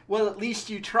says, well, at least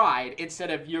you tried,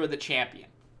 instead of you're the champion.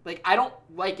 Like, I don't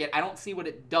like it. I don't see what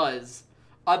it does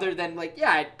other than, like,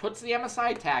 yeah, it puts the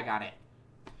MSI tag on it.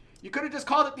 You could have just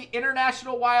called it the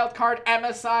International Wildcard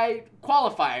MSI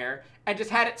Qualifier and just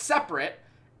had it separate,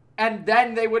 and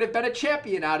then they would have been a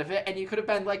champion out of it, and you could have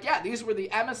been like, yeah, these were the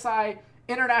MSI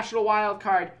International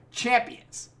Wildcard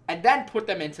champions, and then put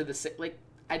them into the, like,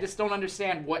 I just don't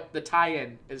understand what the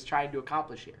tie-in is trying to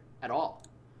accomplish here at all.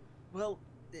 Well,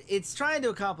 it's trying to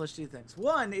accomplish 2 things.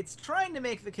 One, it's trying to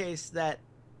make the case that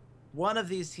one of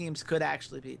these teams could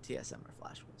actually beat TSM or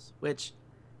Flash Wolves, which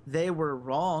they were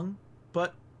wrong,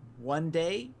 but one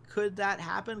day, could that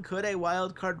happen? Could a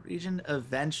wildcard region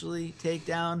eventually take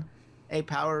down a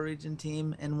power region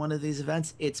team in one of these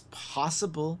events? It's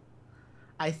possible.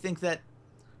 I think that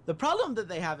the problem that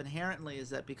they have inherently is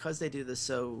that because they do this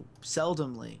so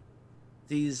seldomly,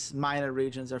 these minor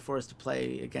regions are forced to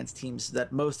play against teams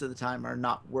that most of the time are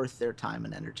not worth their time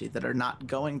and energy, that are not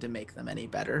going to make them any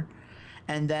better.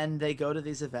 And then they go to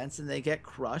these events and they get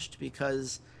crushed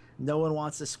because no one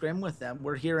wants to scrim with them.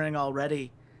 We're hearing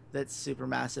already that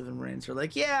Supermassive and Marines are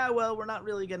like, yeah, well, we're not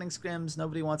really getting scrims.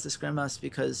 Nobody wants to scrim us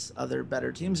because other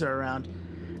better teams are around.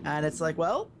 And it's like,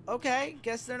 well, okay,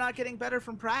 guess they're not getting better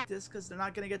from practice because they're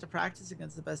not going to get to practice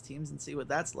against the best teams and see what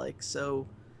that's like. So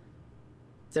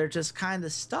they're just kind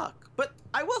of stuck. But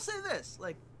I will say this,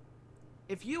 like,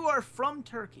 if you are from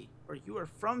Turkey or you are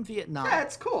from Vietnam, yeah,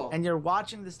 it's cool, and you're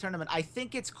watching this tournament, I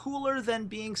think it's cooler than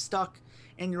being stuck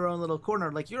in your own little corner.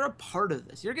 Like, you're a part of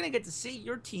this. You're going to get to see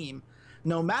your team,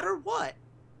 no matter what,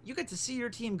 you get to see your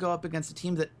team go up against a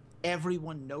team that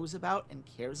everyone knows about and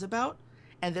cares about,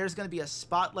 and there's going to be a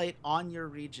spotlight on your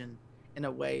region in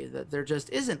a way that there just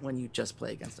isn't when you just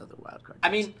play against other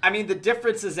wildcard teams. I mean, the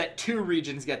difference is that 2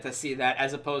 regions get to see that,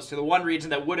 as opposed to the 1 region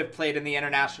that would have played in the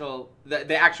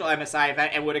the actual MSI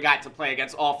event and would have got to play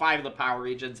against all 5 of the power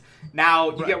regions. Now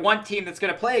you get 1 team that's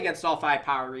going to play against all 5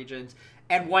 power regions,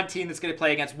 and 1 team that's going to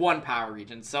play against 1 power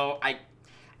region. So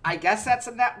I guess that's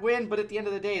a net win, but at the end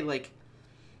of the day, like,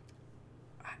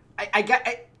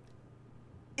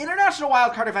 international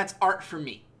wildcard events aren't for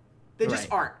me. They just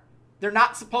aren't. They're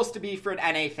not supposed to be for an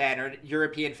NA fan or a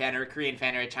European fan or a Korean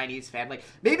fan or a Chinese fan. Like,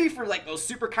 maybe for, like, those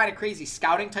super kind of crazy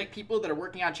scouting type people that are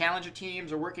working on challenger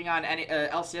teams or working on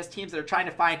LCS teams that are trying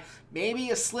to find maybe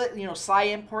a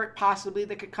SLY import possibly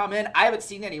that could come in. I haven't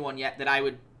seen anyone yet that I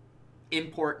would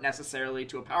import necessarily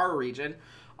to a power region.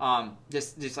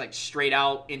 Just like straight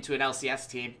out into an LCS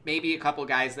team. Maybe a couple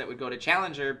guys that would go to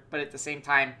challenger, but at the same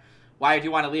time, why would you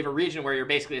want to leave a region where you're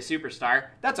basically a superstar?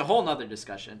 That's a whole nother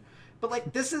discussion. But,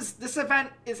 like, this event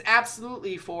is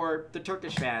absolutely for the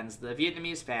Turkish fans, the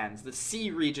Vietnamese fans, the C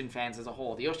region fans as a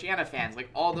whole, the Oceania fans, like,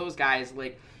 all those guys.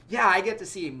 Like, yeah, I get to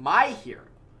see my hero.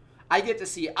 I get to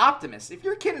see Optimus. If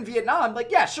you're a kid in Vietnam, like,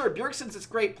 yeah, sure, Bjergsen's this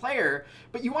great player,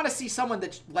 but you want to see someone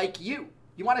that's like you.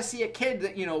 You want to see a kid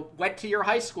that, went to your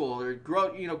high school or grew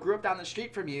up down the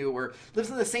street from you or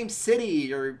lives in the same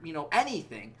city or,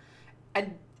 anything.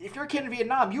 And if you're a kid in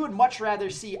Vietnam, you would much rather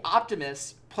see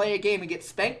Optimus play a game and get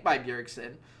spanked by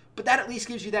Bjergsen, but that at least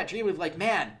gives you that dream of, like,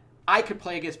 man, I could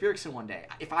play against Bjergsen one day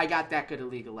if I got that good at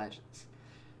League of Legends.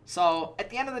 So at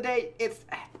the end of the day,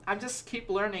 I'm just keep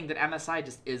learning that MSI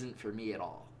just isn't for me at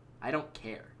all. I don't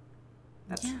care.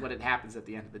 That's what it happens at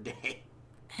the end of the day.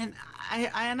 And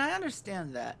I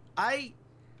understand that.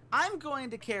 I'm going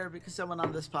to care because someone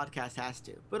on this podcast has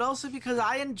to, but also because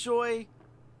I enjoy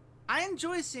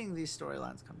seeing these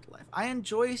storylines come to life. I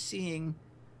enjoy seeing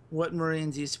what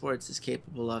Marines Esports is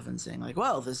capable of and saying, like,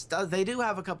 well, they do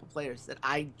have a couple players that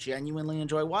I genuinely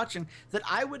enjoy watching that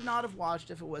I would not have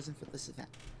watched if it wasn't for this event.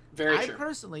 I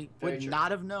personally would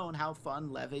not have known how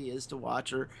fun Levy is to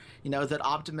watch, or, that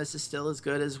Optimus is still as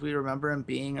good as we remember him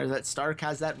being, or that Stark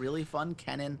has that really fun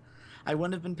Kennen. I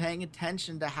wouldn't have been paying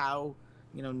attention to how,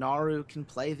 Naru can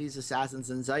play these assassins,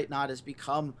 and Zeitnot has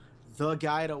become the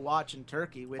guy to watch in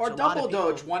Turkey. Which or Double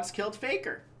Doge once killed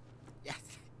Faker.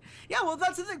 Yeah, well,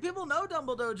 that's the thing. People know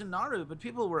Dumble Doge and Naru, but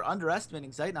people were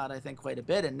underestimating Zeitnot, I think, quite a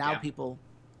bit, and now people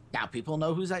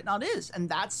know who Zeitnot is, and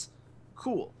that's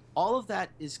cool. All of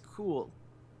that is cool.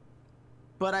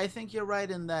 But I think you're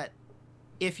right in that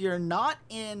if you're not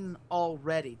in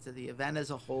already to the event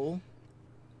as a whole,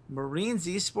 Marines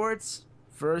Esports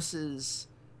versus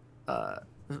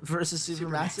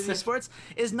Supermassive Esports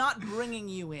is not bringing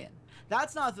you in.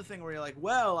 That's not the thing where you're like,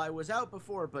 well, I was out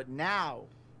before, but now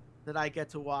that I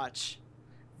get to watch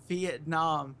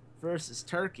Vietnam versus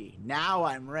Turkey, now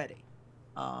I'm ready.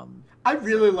 I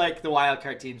really like the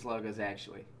wildcard teams logos,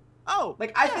 actually. Oh,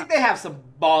 Like, I think they have some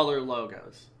baller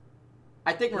logos.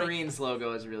 I think Like- Marines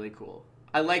logo is really cool.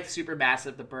 I like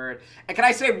Supermassive, the bird. And can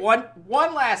I say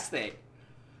one last thing?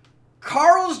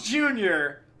 Carl's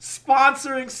Jr.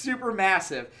 sponsoring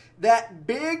Supermassive. That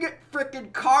big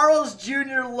frickin' Carl's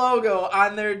Jr. logo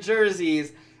on their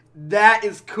jerseys, that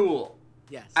is cool.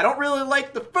 Yes. I don't really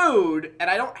like the food, and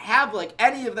I don't have, like,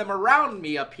 any of them around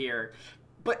me up here.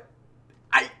 But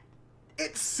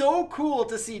it's so cool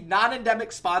to see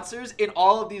non-endemic sponsors in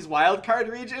all of these wildcard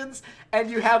regions,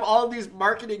 and you have all of these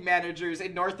marketing managers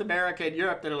in North America and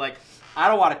Europe that are like, I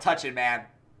don't want to touch it, man.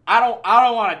 I don't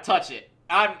want to touch it.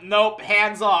 Nope,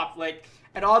 hands off. Like,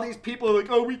 and all these people are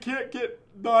like, oh, we can't get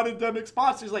non-endemic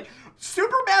sponsors. Like,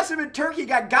 Supermassive in Turkey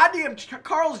got goddamn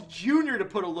Carl's Jr. to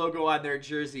put a logo on their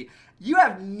jersey. You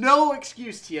have no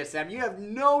excuse, TSM. You have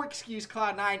no excuse,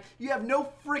 Cloud9. You have no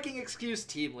freaking excuse,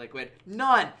 Team Liquid.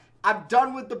 None. I'm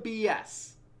done with the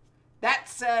BS. That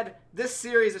said, this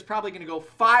series is probably going to go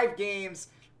 5 games.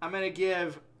 I'm going to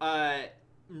give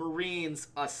Marines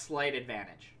a slight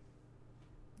advantage.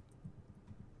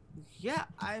 Yeah,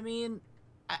 I mean,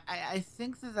 I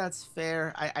think that that's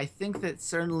fair. I think that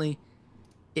certainly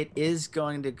it is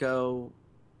going to go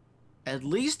at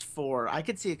least 4. I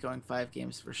could see it going 5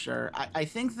 games for sure. I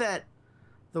think that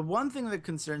the one thing that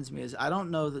concerns me is I don't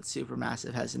know that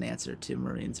Supermassive has an answer to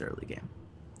Marines' early game.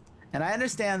 And I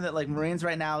understand that, like, Marines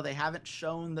right now, they haven't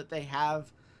shown that they have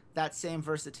that same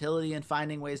versatility in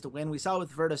finding ways to win. We saw with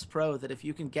Virtus Pro that if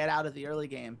you can get out of the early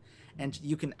game and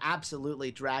you can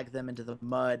absolutely drag them into the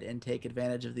mud and take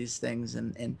advantage of these things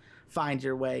and find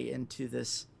your way into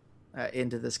this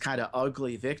kind of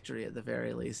ugly victory at the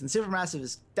very least. And Supermassive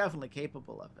is definitely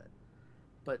capable of it.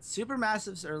 But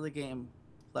Supermassive's early game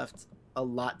left a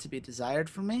lot to be desired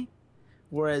for me.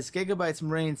 Whereas Gigabyte's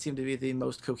Marines seem to be the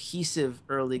most cohesive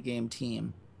early game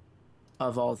team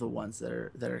of all the ones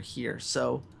that are here.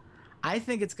 So I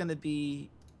think it's going to be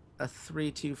a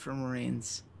 3-2 for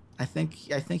Marines. I think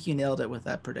you nailed it with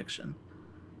that prediction.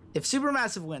 If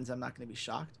Supermassive wins, I'm not going to be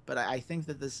shocked, but I think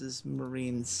that this is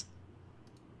Marines'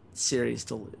 series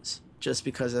to lose just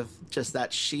because of just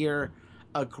that sheer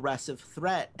aggressive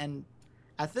threat. And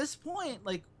at this point,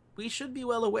 like, we should be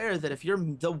well aware that if you're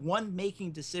the one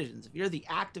making decisions, if you're the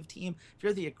active team, if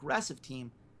you're the aggressive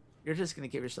team, you're just going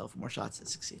to give yourself more shots to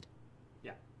succeed.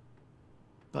 Yeah.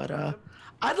 But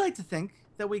I'd like to think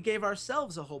that we gave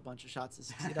ourselves a whole bunch of shots to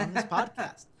succeed on this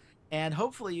podcast. And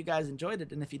hopefully you guys enjoyed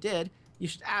it. And if you did, you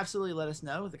should absolutely let us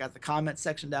know. We got the comments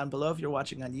section down below if you're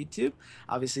watching on YouTube.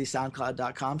 Obviously,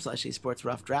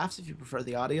 soundcloud.com/esportsroughdrafts if you prefer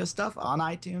the audio stuff, on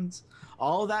iTunes.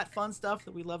 All that fun stuff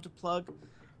that we love to plug.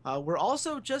 We're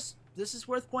also this is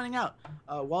worth pointing out,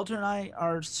 Walter and I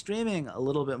are streaming a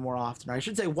little bit more often. Or I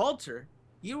should say, Walter,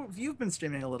 you've been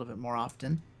streaming a little bit more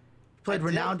often. Played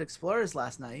Renowned Explorers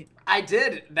last night. I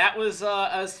did. That was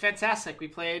fantastic. We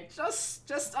played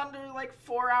just under like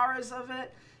 4 hours of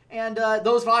it. And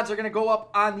those VODs are going to go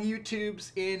up on the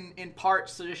YouTubes in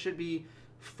parts, so there should be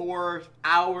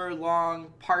 4-hour-long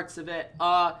parts of it.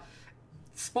 Not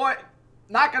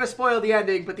going to spoil the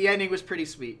ending, but the ending was pretty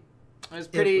sweet. It was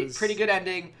pretty good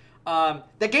ending.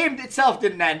 The game itself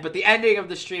didn't end, but the ending of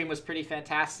the stream was pretty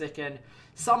fantastic. And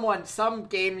some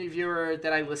game reviewer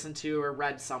that I listened to or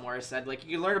read somewhere said, like,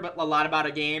 you can learn a lot about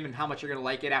a game and how much you're going to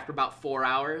like it after about 4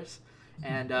 hours.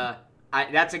 And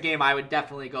that's a game I would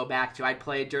definitely go back to. I'd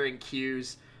play during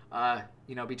queues,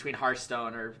 between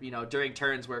Hearthstone or, during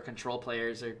turns where control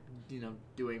players are,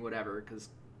 doing whatever, because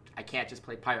I can't just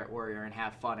play Pirate Warrior and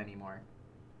have fun anymore.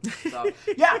 So,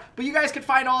 yeah, but you guys can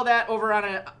find all that over on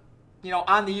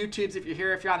on the YouTubes. If you're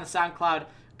here, if you're on the SoundCloud,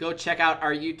 go check out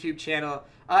our YouTube channel.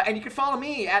 And you can follow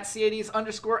me at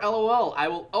CADs_LOL. I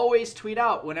will always tweet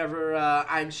out whenever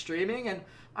I'm streaming, and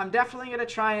I'm definitely going to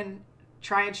try and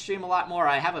stream a lot more.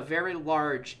 I have a very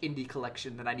large indie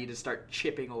collection that I need to start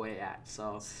chipping away at.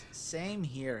 So same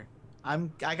here. I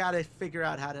got to figure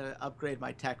out how to upgrade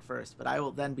my tech first, but I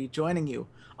will then be joining you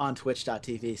on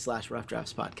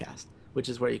twitch.tv/roughdraftspodcast, which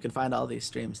is where you can find all these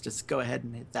streams. Just go ahead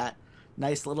and hit that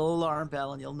nice little alarm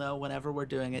bell, and you'll know whenever we're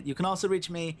doing it. You can also reach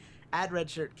me at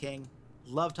Redshirt King.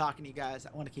 Love talking to you guys.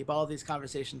 I want to keep all these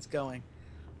conversations going.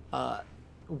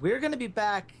 We're going to be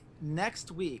back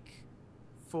next week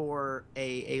for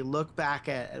a look back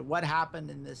at what happened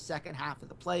in the second half of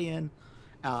the play-in,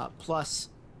 plus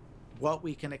what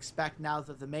we can expect now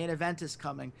that the main event is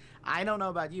coming. I don't know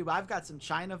about you, but I've got some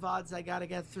China VODs I got to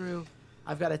get through.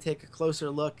 I've got to take a closer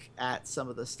look at some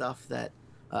of the stuff that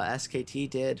SKT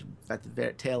did at the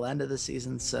very tail end of the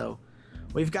season. So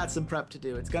we've got some prep to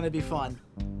do. It's going to be fun.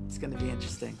 It's going to be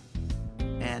interesting.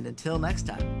 And until next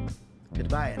time,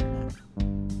 goodbye, Internet.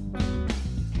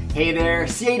 Hey there,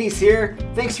 C80's here.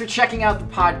 Thanks for checking out the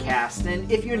podcast.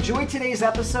 And if you enjoyed today's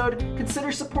episode,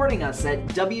 consider supporting us at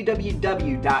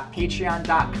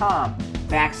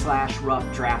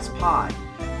www.patreon.com/roughdraftspod.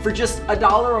 For just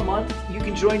 $1 a month, you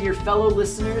can join your fellow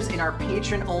listeners in our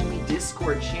patron-only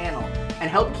Discord channel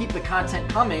and help keep the content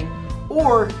coming,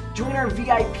 or join our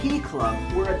VIP club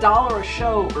where $1 a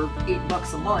show or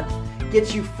 $8 a month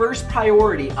gets you first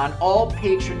priority on all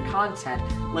patron content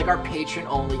like our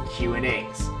patron-only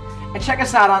Q&As. And check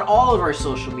us out on all of our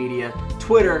social media,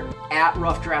 Twitter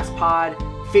 @RoughDraftsPod,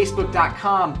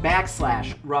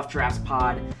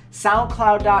 Facebook.com/RoughDraftsPod,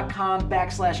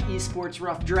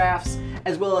 SoundCloud.com/esportsroughdrafts,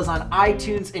 as well as on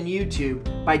iTunes and YouTube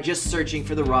by just searching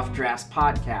for the Rough Drafts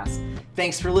Podcast.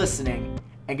 Thanks for listening,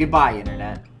 and goodbye,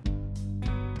 Internet.